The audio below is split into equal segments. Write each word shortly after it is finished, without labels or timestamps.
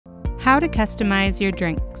How to customize your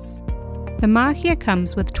drinks. The Magia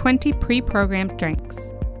comes with 20 pre-programmed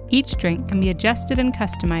drinks. Each drink can be adjusted and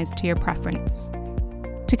customized to your preference.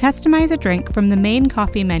 To customize a drink from the main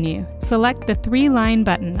coffee menu, select the 3-line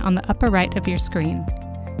button on the upper right of your screen.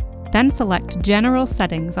 Then select General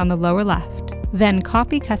Settings on the lower left, then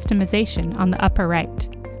Coffee Customization on the upper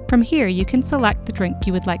right. From here, you can select the drink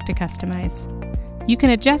you would like to customize. You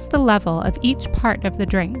can adjust the level of each part of the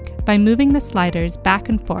drink by moving the sliders back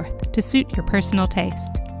and forth to suit your personal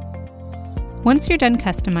taste. Once you're done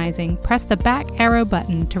customizing, press the back arrow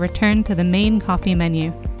button to return to the main coffee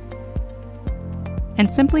menu. And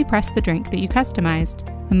simply press the drink that you customized.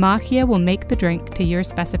 The Magia will make the drink to your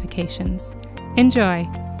specifications. Enjoy!